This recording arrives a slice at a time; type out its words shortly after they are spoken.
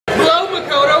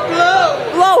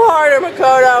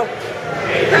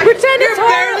Pretend it's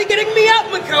horror. You're barely getting me up,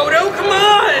 Makoto. Come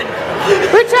on.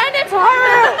 Pretend it's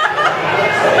horror.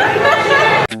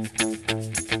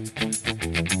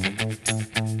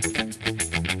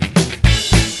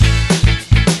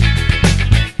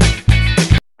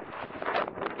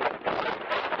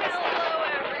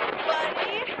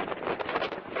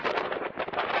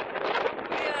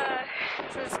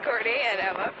 This is Courtney and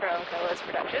Emma from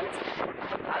Productions.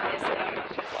 Obviously,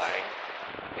 she's lying.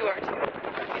 You are too.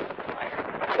 Liar.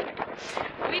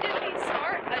 We did a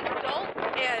smart adult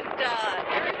and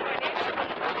very financial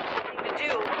thing to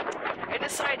do and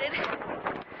decided,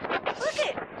 look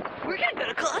it, we're gonna go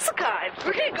to ColossalCon.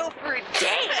 We're gonna go for a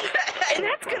day, and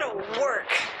that's gonna work.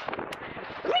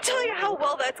 Let me tell you how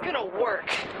well that's gonna work.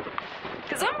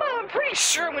 Because I'm pretty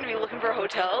sure I'm gonna be looking for a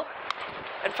hotel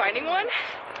and finding one.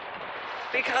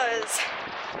 Because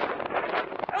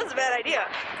that was a bad idea.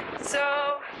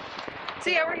 So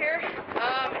yeah, we're here.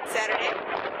 It's Saturday,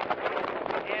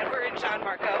 and we're in San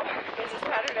Marco. Is it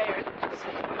Saturday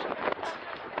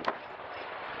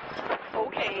or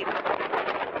okay?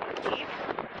 Leave.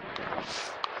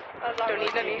 Don't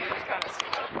need any.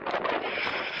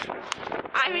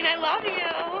 I mean, I love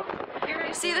you.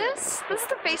 You see this? This is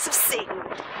the face of Satan.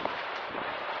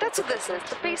 That's what this is.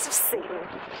 The face of Satan.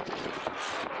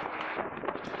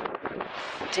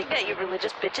 Take that, you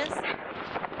religious bitches.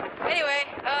 Anyway,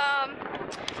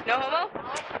 no homo?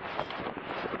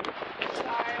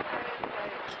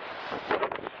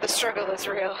 The struggle is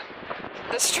real.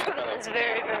 The struggle is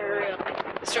very, very real.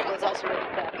 The struggle is also really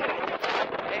bad.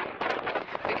 Okay?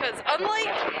 Because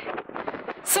unlike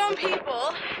some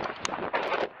people,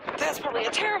 that's probably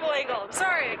a terrible angle. I'm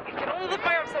sorry, I can only lift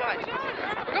my arm so much.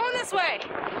 We're going this way.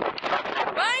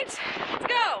 Right? Let's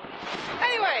go.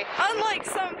 Anyway, unlike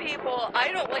some people,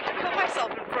 I don't like to put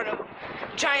myself in front of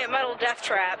giant metal death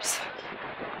traps.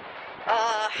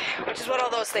 Which is what all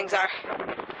those things are.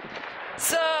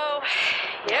 So,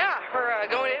 yeah, we're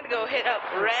going in to go hit up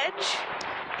Reg,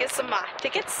 get some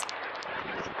tickets.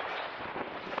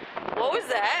 What was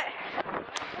that?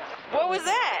 What was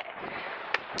that?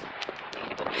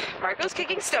 Marco's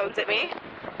kicking stones at me.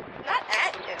 Not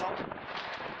at you.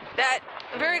 That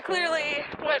very clearly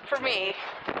went for me.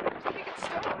 Kicking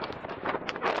stones.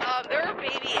 There are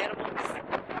baby animals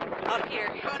up here.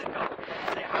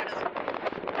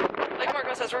 Like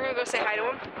Marco says, we're gonna go say hi to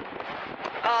him.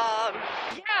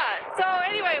 Yeah, so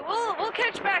anyway, we'll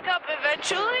catch back up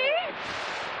eventually.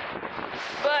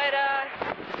 But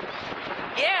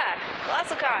yeah,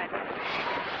 ColossalCon.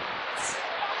 It's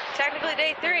technically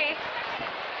day 3.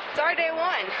 It's our day 1.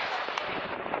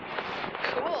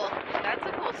 Cool. That's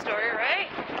a cool story, right?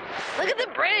 Look at the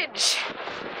bridge.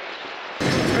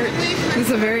 This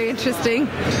is a very interesting.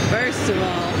 First of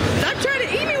all, stop trying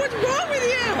to eat me. What's wrong with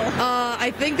you? I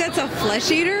think that's a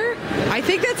flesh eater. I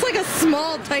think that's like a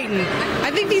small titan. I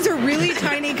think these are really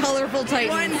tiny, colorful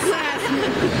titans.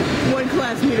 One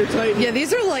class meter titan. Yeah,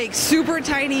 these are like super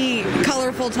tiny,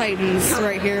 colorful titans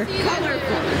right here.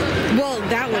 Colorful. Well,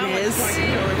 that one is.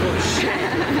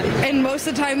 And most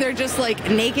of the time they're just like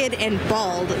naked and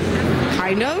bald.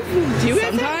 Kind of.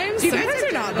 Sometimes. Sometimes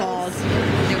they're not bald.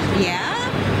 Yeah?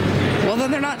 Well,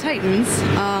 then they're not titans.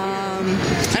 I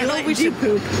don't know if we should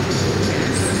poop.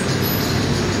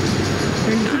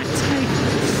 They're not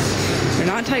titans. They're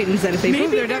not titans, and if they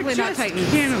poop, they're definitely not titans.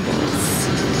 Cannibals.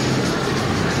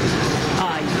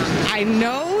 I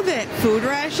know that food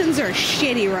rations are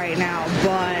shitty right now,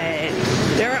 but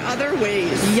there are other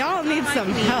ways. Y'all need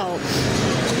some help.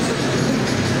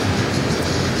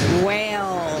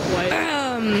 Well,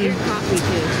 Your coffee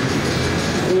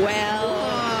too.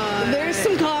 Well, there's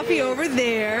some coffee over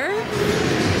there.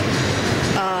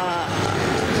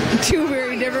 2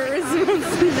 very different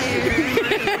responses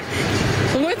there.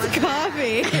 What's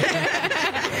coffee?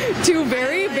 2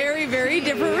 very, very, very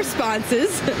different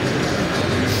responses.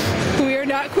 We are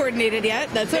not coordinated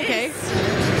yet. That's okay.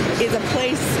 This is a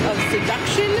place of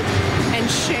seduction and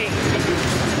shame.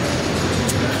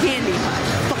 Candy,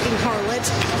 fucking harlot.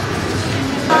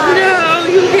 No,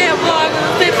 you can't vlog at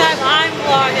the same time I'm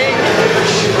vlogging.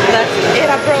 That's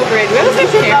inappropriate. We have the same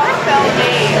camera.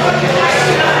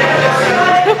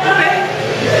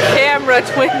 Camera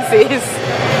twinsies.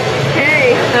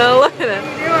 Hey, Oh, look at it.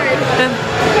 what are you doing?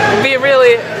 Be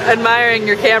really admiring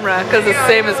your camera because it's the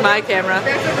same as my camera.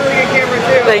 That's a really good camera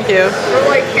too. Thank you. We're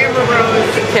like camera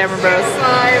bros. Camera bros.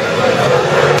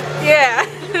 5. Yeah.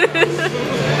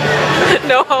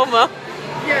 No homo.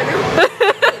 Yeah, no.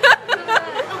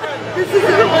 This is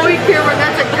a boy camera,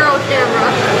 that's a girl camera.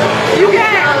 You can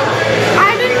tell.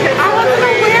 I wasn't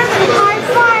aware that high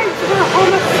fives were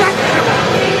homosexual.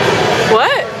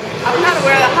 What? I'm not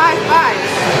aware of the high fives.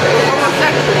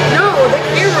 Homosexual. No,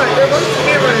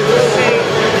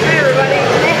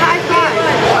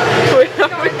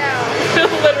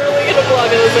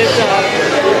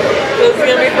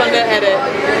 to edit.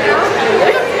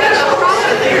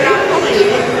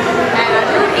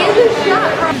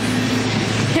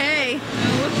 Hey,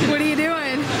 what are you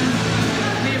doing?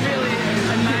 Me really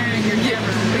admiring your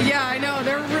camera. Yeah, I know.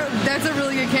 That's a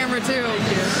really good camera too.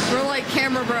 We're like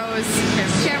camera bros.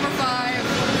 Camera 5.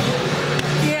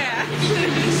 Yeah.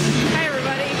 Hi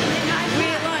everybody. We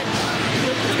ate lunch.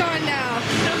 It's going now.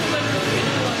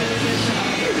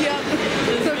 Yep.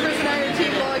 So Chris and I are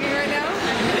team vlogging right now.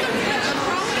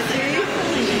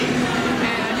 See?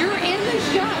 You're in the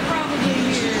shot probably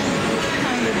here.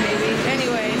 Kind of maybe.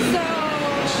 Anyway, so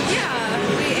yeah,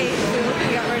 we ate food.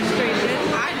 We got registration.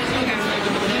 I just okay.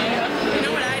 You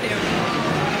know what I do?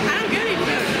 I don't get any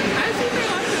food. I just eat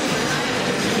my food.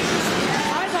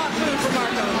 I bought food for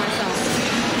Marco and myself.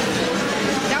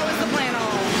 That was the plan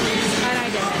all along. And I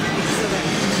did it.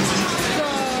 So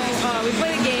we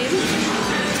played a game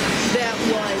that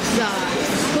was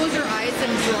close your eyes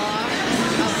and draw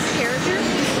a character.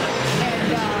 And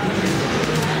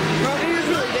Marco was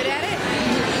really good at it.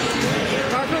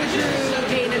 Marco drew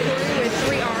a Notori with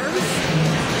 3 arms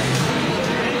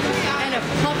and a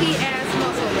puppy ass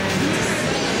muscle ring.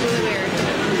 Really weird.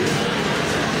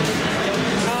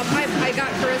 I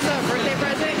got Carissa a birthday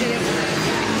present and it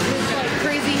was like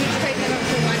crazy excitement up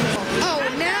to my Oh,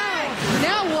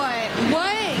 now what?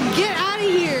 What? Get out of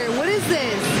here. What is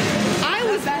this? I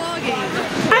was vlogging.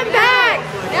 I'm back.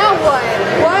 Now what?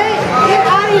 What? Get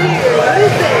out of here. What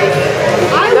is this?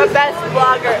 The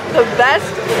best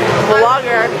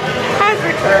vlogger has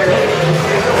returned.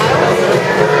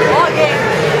 Vlogging.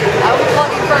 I was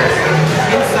vlogging first.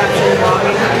 Inception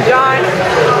vlogging. John.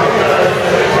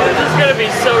 This is gonna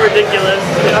be so ridiculous.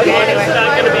 Okay, anyway. It's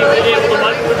not gonna be able to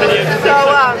watch the video. So,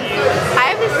 I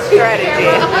have this strategy.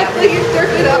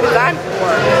 Because I'm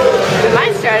poor. My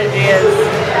strategy is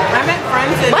I met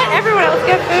friends and let everyone else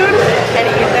get food and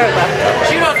eat their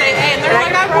leftovers. she don't say, hey, and they're And I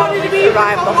like, can I wanted to probably meet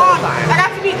survive so the whole long. time. I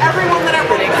got to meet everyone that I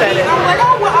wanted to meet. excited. I was like,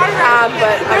 oh, what are you?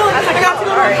 But They're like, I got to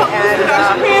go to a couple and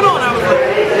production panel, and I was like,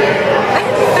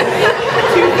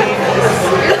 two things.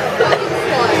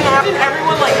 Did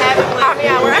everyone like have it? Like,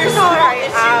 yeah, wherever alright.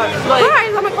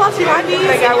 Alright, I'm a classy I think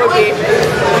I would be.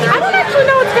 I don't actually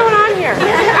know what's going on here.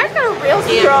 I got a real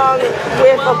strong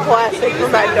whiff of plastic from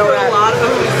that donut.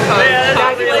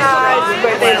 Nagi-san's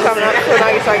birthday is coming up, so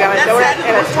Nagi-san got a donut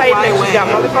and a tight mix. She got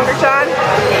motherfucker John.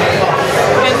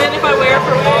 and then if I wear it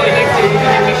for Wally next year, you can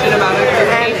give me shit about it.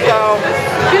 And so,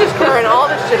 she's just pouring all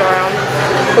this shit around.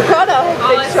 Makoto has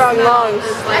big strong lungs.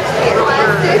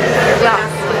 No.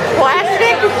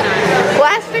 Plastic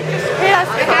just hit us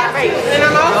in the face. And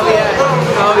I'm also,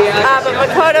 oh yeah. But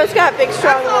Makoto's got big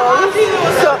strong lungs.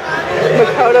 So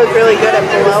Makoto's really good at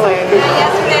blowing.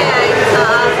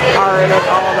 Alright, that's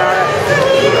all about it.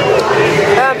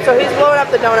 So he's blowing up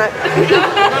the donut.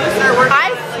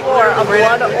 I swore a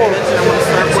blood oath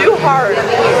too hard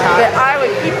that I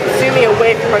would keep Sumi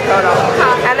away from Makoto.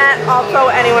 And that also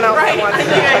anyone else that wants to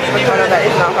touch Makoto that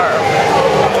is not her.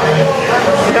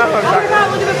 You know what I'm talking about?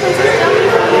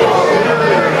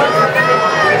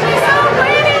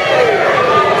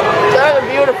 There's a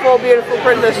beautiful, beautiful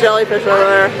princess jellyfish over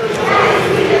there.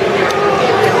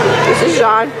 This is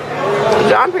John.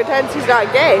 John pretends he's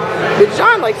not gay, but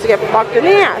John likes to get fucked in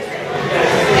the ass.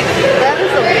 That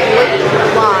is a blatant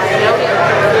lie.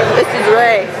 This is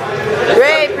Ray.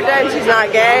 Ray pretends he's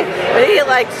not gay, but he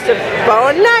likes to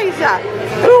bone Nisa,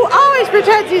 who always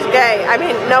pretends he's gay. I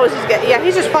mean, knows he's gay. Yeah,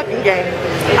 he's just fucking gay.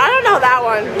 I don't know that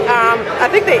one. I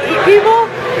think they eat people.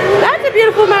 That's a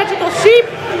beautiful magical sheep,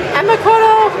 and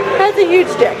Makoto has a huge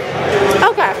dick.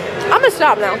 Okay, I'm gonna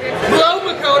stop now. Blow,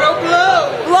 Makoto,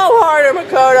 blow! Blow harder,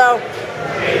 Makoto.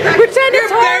 Pretend it's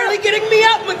You're Haru. barely getting me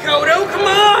up, Makoto, come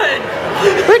on!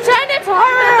 Pretend it's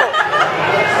Haru.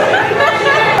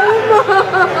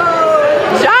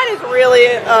 John is really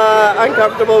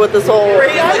uncomfortable with this whole.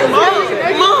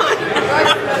 Come on!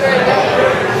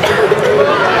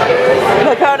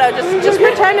 Makoto, just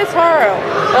pretend it's Haru.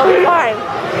 It'll be fine.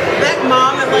 That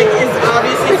mom like is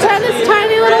obviously Pretend this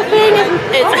tiny little thing is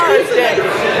Haru's dick.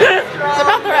 It's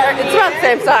about the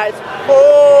same size.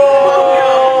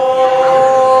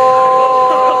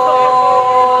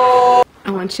 I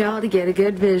want y'all to get a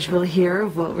good visual here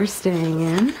of what we're staying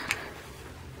in.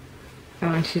 I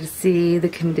want you to see the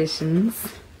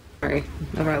conditions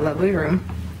of our lovely room.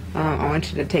 I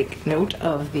want you to take note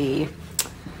of the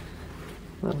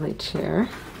lovely chair.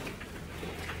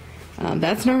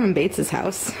 That's Norman Bates's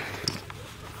house.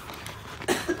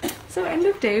 So end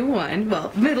of day one,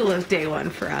 well, middle of day one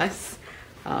for us.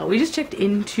 We just checked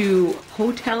into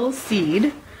Hotel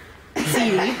Seedy,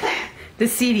 the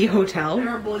Seedy Hotel. There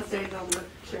are blood stains on the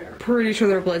chair. Pretty sure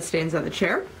there are blood stains on the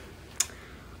chair.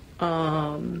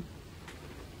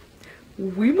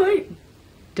 We might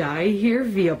die here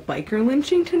via biker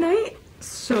lynching tonight.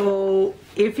 So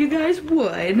if you guys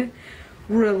would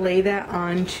relay that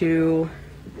on to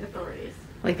The authorities.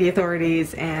 like the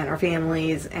authorities and our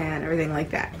families and everything like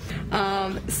that.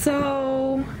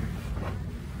 So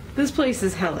this place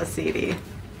is hella seedy.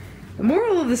 The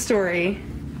moral of the story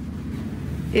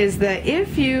is that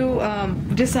if you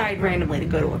decide randomly to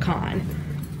go to a con,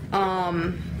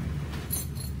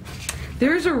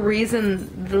 there's a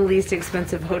reason the least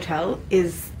expensive hotel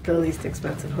is the least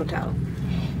expensive hotel.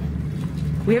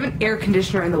 We have an air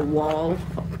conditioner in the wall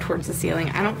up towards the ceiling.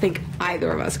 I don't think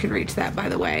either of us can reach that, by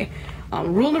the way.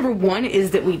 Rule number 1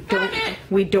 is that we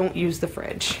don't use the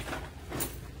fridge.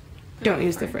 Don't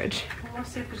use the fridge. Let's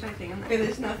see if there's anything in there.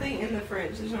 There's nothing in the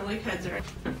fridge. There's no like heads or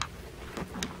anything.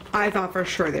 I thought for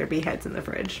sure there'd be heads in the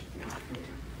fridge.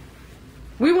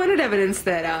 We wanted evidence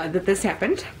that that this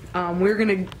happened. We're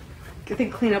gonna, I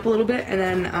think, clean up a little bit, and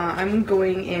then I'm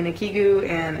going in a kigu,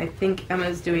 and I think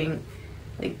Emma's doing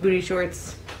like booty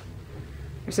shorts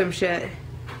or some shit.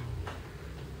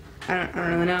 I don't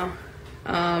really know.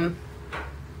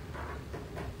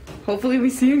 Hopefully we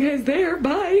see you guys there.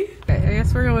 Bye. Okay, I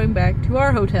guess we're going back to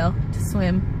our hotel to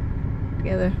swim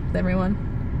together with everyone.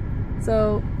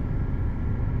 So,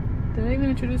 did I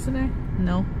even introduce today?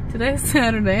 No. Today's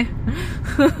Saturday.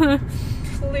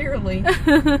 Clearly.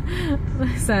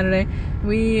 Today's Saturday.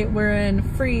 We were in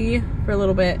Free for a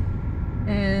little bit,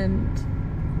 and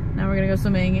now we're gonna go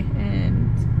swimming.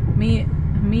 And me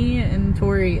and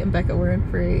Tori and Becca were in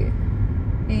Free,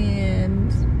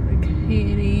 and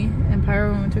Katie and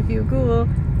Pyro went to a few cool,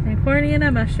 and Courtney and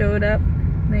Emma showed up.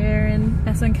 They're in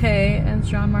SNK as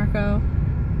John Marco,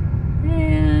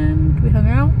 and we hung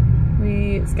out.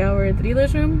 We scoured the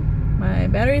dealer's room. My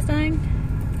battery's dying.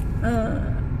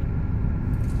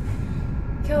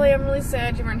 Kelly, I'm really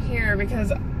sad you weren't here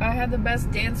because I had the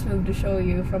best dance move to show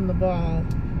you from the ball.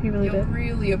 You really did. You'll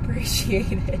really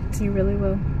appreciate it. You really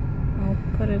will. I'll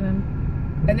put it in.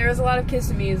 And there was a lot of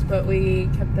kiss-me-s, but we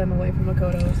kept them away from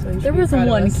Makoto, so you should There be was proud of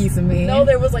one us. kiss-me. No,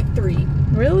 there was like 3.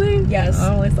 Really? Yes.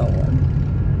 I only saw one.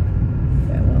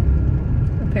 Yeah,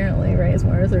 well, apparently Ray is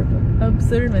more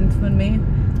observant than me.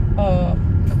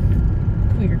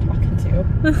 Who you're talking to.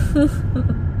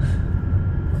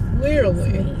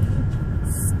 Clearly.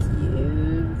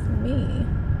 Excuse me.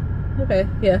 Okay,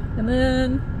 yeah. And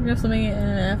then we're going swimming,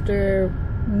 and after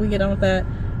we get done with that,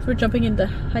 so we're jumping into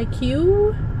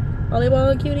Haikyuu.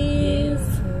 Volleyball cuties.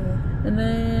 Yeah. And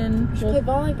then We should play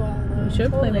volleyball. We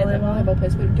should play At that volleyball. volleyball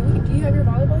place. But do you have your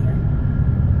volleyball here?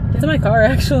 It's in my car,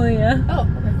 actually, yeah. Oh,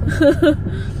 okay, cool.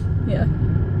 Yeah.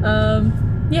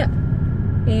 Yeah.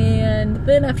 And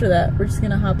then after that, we're just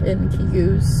gonna hop in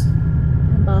Kiku's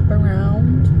and bop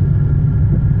around.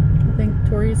 I think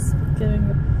Tori's getting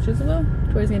a Shizuo?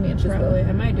 Tori's getting a Shizuo. Probably.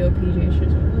 I might do a PJ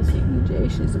Shizuo. We'll see. PJ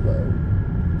Shizuo.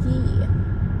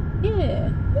 Yeah. Yeah.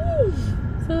 Woo.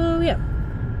 So, yeah.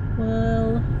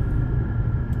 Well,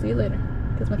 see you later.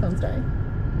 Because my phone's dying.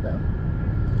 So,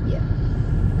 yeah.